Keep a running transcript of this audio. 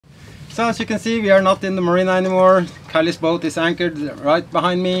So as you can see, we are not in the marina anymore. Kylie's boat is anchored right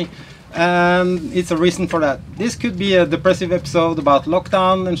behind me, and it's a reason for that. This could be a depressive episode about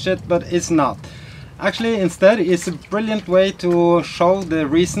lockdown and shit, but it's not. Actually, instead, it's a brilliant way to show the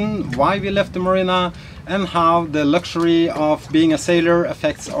reason why we left the marina and how the luxury of being a sailor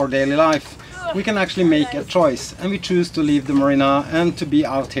affects our daily life. We can actually make a choice, and we choose to leave the marina and to be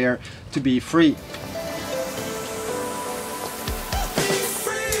out here to be free.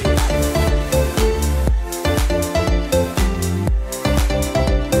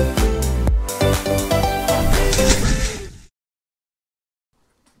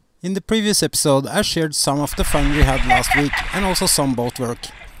 In the previous episode, I shared some of the fun we had last week and also some boat work.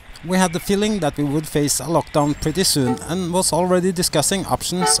 We had the feeling that we would face a lockdown pretty soon and was already discussing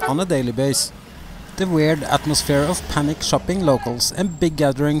options on a daily basis. The weird atmosphere of panic shopping locals and big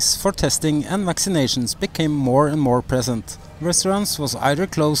gatherings for testing and vaccinations became more and more present. Restaurants was either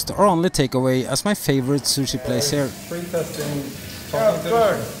closed or only takeaway as my favorite sushi place here. Free testing. Yeah, of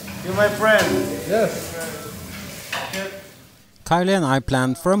course. You're my friend. Yes. Kylie and I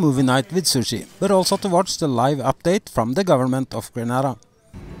planned for a movie night with sushi, but also to watch the live update from the government of Grenada.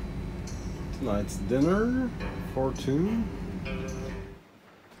 Tonight's dinner for two.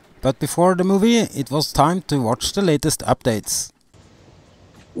 But before the movie, it was time to watch the latest updates.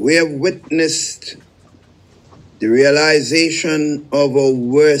 We have witnessed the realization of our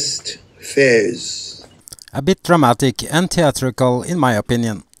worst fears. A bit dramatic and theatrical in my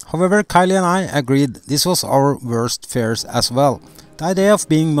opinion. However, Kylie and I agreed this was our worst fears as well. The idea of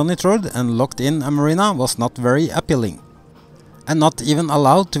being monitored and locked in a marina was not very appealing. And not even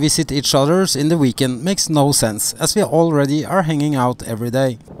allowed to visit each other in the weekend makes no sense, as we already are hanging out every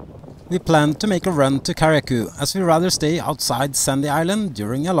day. We planned to make a run to Karaku, as we rather stay outside Sandy Island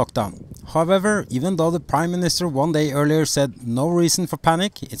during a lockdown. However, even though the Prime Minister one day earlier said no reason for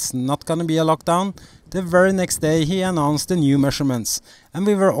panic, it's not gonna be a lockdown, the very next day he announced the new measurements, and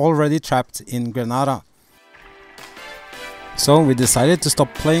we were already trapped in Grenada. So we decided to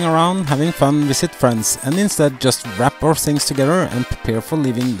stop playing around, having fun, visit friends, and instead just wrap our things together and prepare for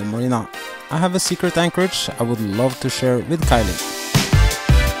leaving the marina. I have a secret anchorage I would love to share with Kylie.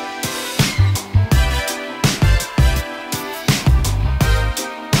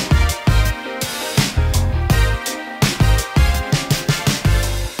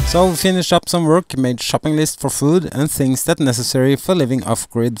 So we finished up some work, made shopping list for food and things that necessary for living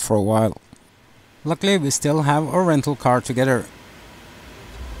off-grid for a while. Luckily we still have our rental car together.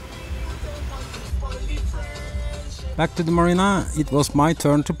 Back to the marina, it was my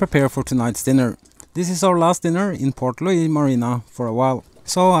turn to prepare for tonight's dinner. This is our last dinner in Port Louis Marina for a while.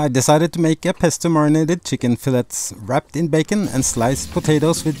 So I decided to make a pesto marinated chicken fillets wrapped in bacon and sliced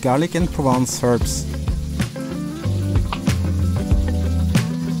potatoes with garlic and Provence herbs.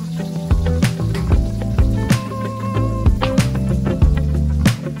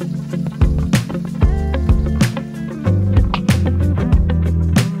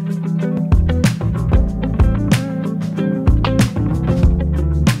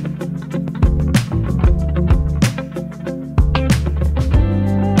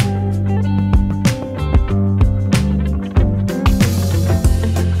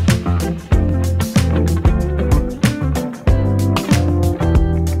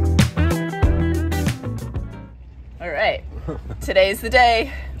 Today's the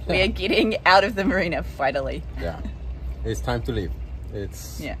day. We are getting out of the marina finally. Yeah, it's time to leave.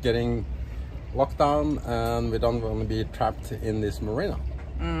 It's getting locked down and we don't want to be trapped in this marina.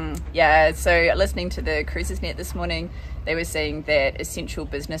 Yeah, so listening to the Cruises Net this morning, they were saying that essential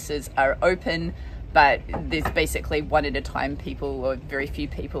businesses are open, but there's basically one at a time people, or very few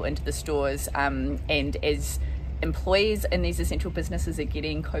people into the stores, and as employees in these essential businesses are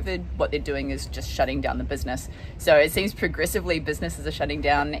getting COVID, what they're doing is just shutting down the business. So it seems progressively businesses are shutting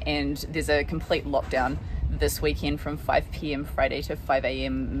down, and there's a complete lockdown this weekend from 5 p.m. Friday to 5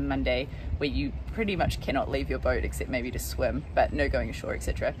 a.m. Monday, where you pretty much cannot leave your boat except maybe to swim, but no going ashore,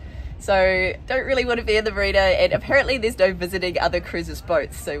 etc. So don't really want to be in the marina, and apparently there's no visiting other cruises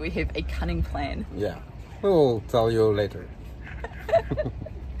boats, so we have a cunning plan. Yeah, we'll tell you later.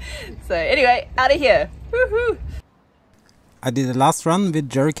 So anyway, out of here. Woohoo! I did a last run with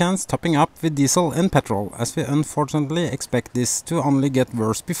jerry cans topping up with diesel and petrol, as we unfortunately expect this to only get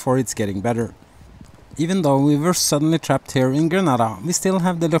worse before it's getting better. Even though we were suddenly trapped here in Grenada, we still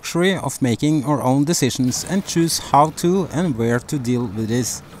have the luxury of making our own decisions and choose how to and where to deal with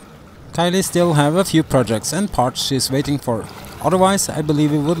this. Kylie still have a few projects and parts she's waiting for. Otherwise, I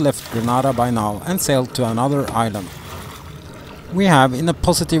believe we would left Grenada by now and sailed to another island. We have, in a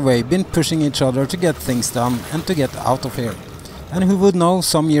positive way, been pushing each other to get things done and to get out of here. And who would know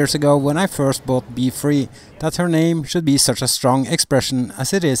some years ago when I first bought Be Free that her name should be such a strong expression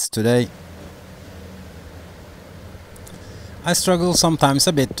as it is today. I struggle sometimes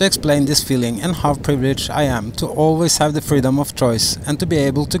a bit to explain this feeling and how privileged I am to always have the freedom of choice and to be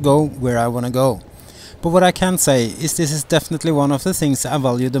able to go where I want to go. But what I can say is this is definitely one of the things I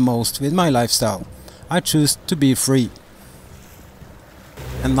value the most with my lifestyle. I choose to be free.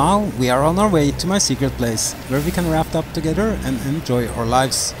 And now we are on our way to my secret place, where we can raft up together and enjoy our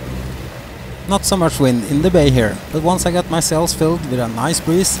lives. Not so much wind in the bay here, but once I got my sails filled with a nice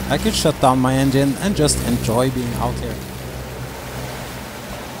breeze, I could shut down my engine and just enjoy being out here.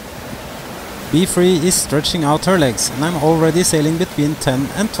 Be Free is stretching out her legs and I'm already sailing between 10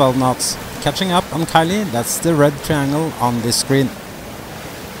 and 12 knots. Catching up on Kylie, that's the red triangle on this screen.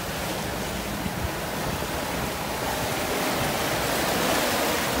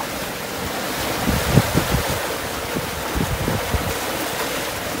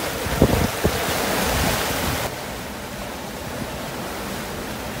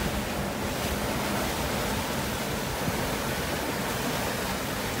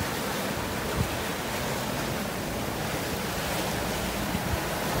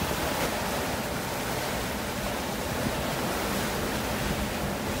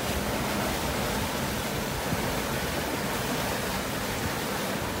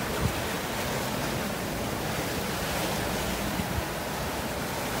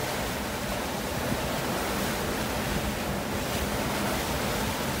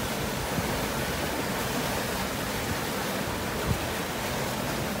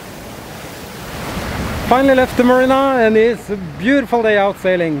 Finally left the marina and it's a beautiful day out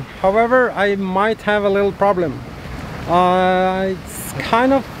sailing. However, I might have a little problem. It's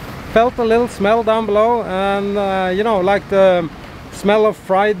kind of felt a little smell down below and you know, like the smell of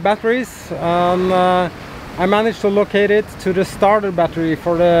fried batteries. And I managed to locate it to the starter battery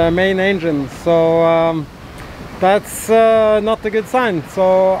for the main engine. So that's not a good sign.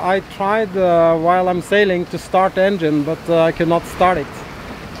 So I tried while I'm sailing to start the engine, but I could not start it.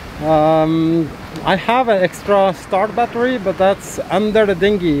 I have an extra start battery, but that's under the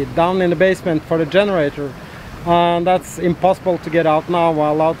dinghy down in the basement for the generator, and that's impossible to get out now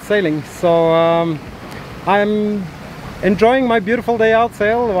while out sailing. So I'm enjoying my beautiful day out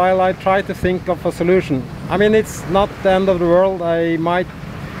sail while I try to think of a solution. I mean, it's not the end of the world. I might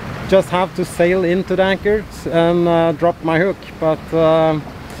just have to sail into the anchors and drop my hook, but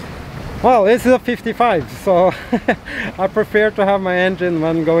well, this is a 55, so I prefer to have my engine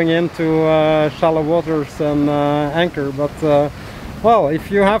when going into shallow waters and anchor, but well,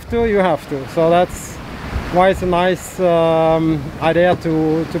 if you have to, you have to. So that's why it's a nice idea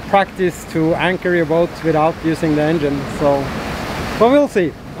to practice to anchor your boat without using the engine. So, but we'll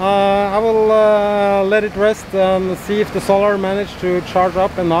see. I will let it rest and see if the solar managed to charge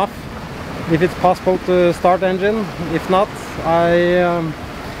up enough, if it's possible to start engine. If not,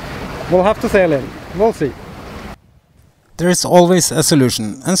 we'll have to sail in. We'll see. There is always a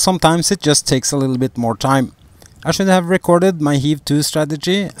solution, and sometimes it just takes a little bit more time. I should have recorded my Heave 2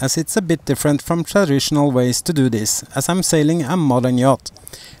 strategy, as it's a bit different from traditional ways to do this, as I'm sailing a modern yacht.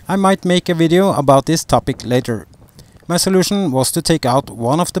 I might make a video about this topic later. My solution was to take out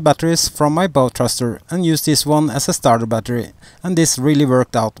one of the batteries from my bow thruster and use this one as a starter battery, and this really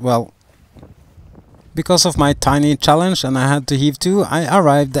worked out well. Because of my tiny challenge and I had to heave to, I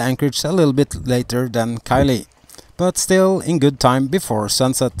arrived at anchorage a little bit later than Kylie, but still in good time before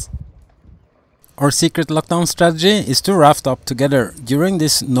sunset. Our secret lockdown strategy is to raft up together during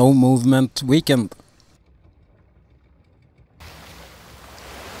this no movement weekend.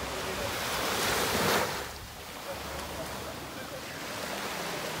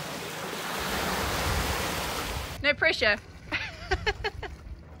 No pressure.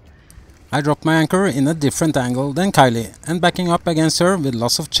 I dropped my anchor in a different angle than Kylie and backing up against her with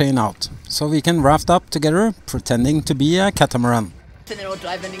lots of chain out, so we can raft up together pretending to be a catamaran. And then I'll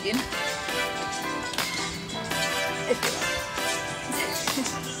dive in again.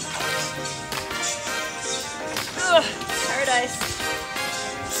 Ugh, paradise.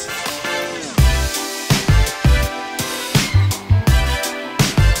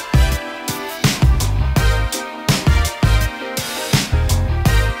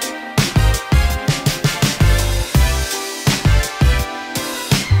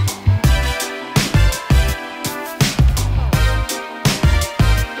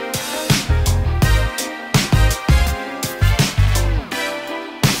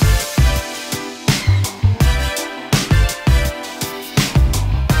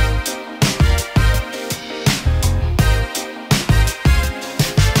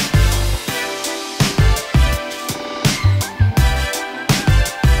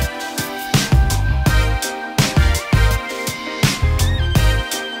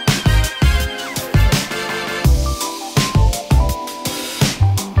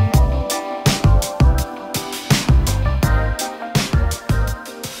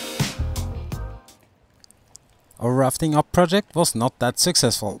 Our rafting up project was not that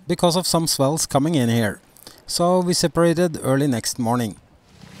successful because of some swells coming in here, so we separated early next morning.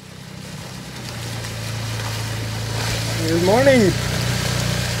 Good morning.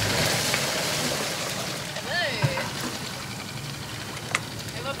 Hello.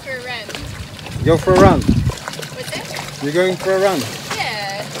 I'm up for a run. Go for a run. What's that? You're going for a run.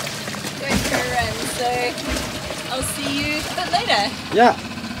 Yeah, going for a run. So I'll see you a bit later. Yeah,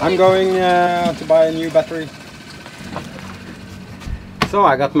 I'm going to buy a new battery. So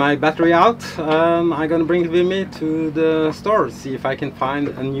I got my battery out. I'm gonna bring it with me to the store, see if I can find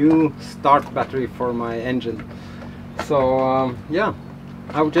a new start battery for my engine. So yeah,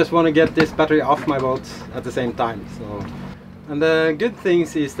 I would just want to get this battery off my boat at the same time. So, and the good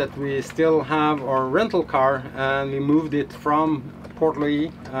things is that we still have our rental car, and we moved it from Port Louis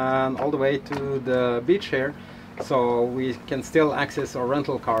and all the way to the beach here, so we can still access our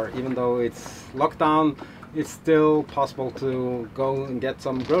rental car even though it's locked down. It's still possible to go and get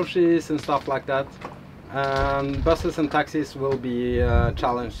some groceries and stuff like that. And buses and taxis will be a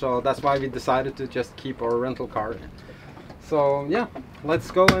challenge, so that's why we decided to just keep our rental car. So yeah,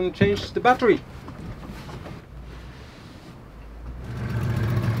 let's go and change the battery.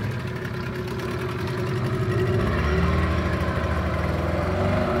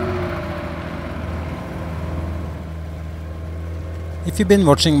 If you've been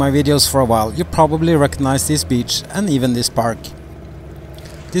watching my videos for a while, you probably recognize this beach and even this park.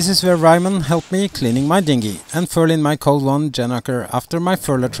 This is where Ryman helped me cleaning my dinghy and furling my cold one Genaker after my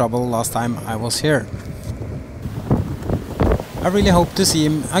furler trouble last time I was here. I really hope to see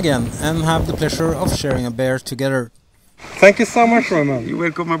him again and have the pleasure of sharing a beer together. Thank you so much, Roman. You're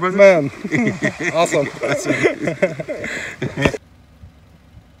welcome, my brother. Man, awesome.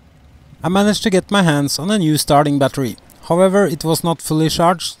 I managed to get my hands on a new starting battery. However, it was not fully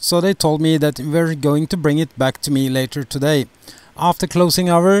charged, so they told me that they were going to bring it back to me later today, after closing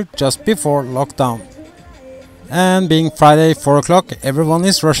hour just before lockdown. And being Friday 4 o'clock, everyone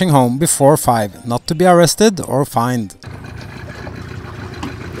is rushing home before 5, not to be arrested or fined.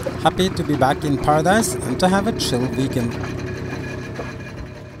 Happy to be back in paradise and to have a chill weekend.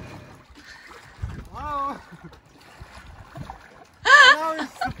 Wow. Now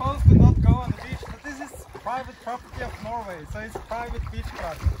it's supposed to not go on the beach, but this is private property of Norway, so it's private beach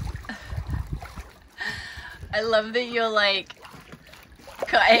club. I love that you're like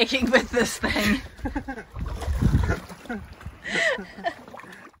kayaking with this thing.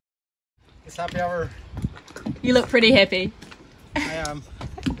 It's happy hour. You look pretty happy. I am.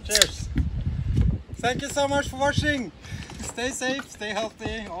 Cheers. Thank you so much for watching. Stay safe, stay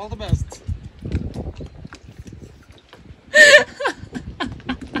healthy, all the best.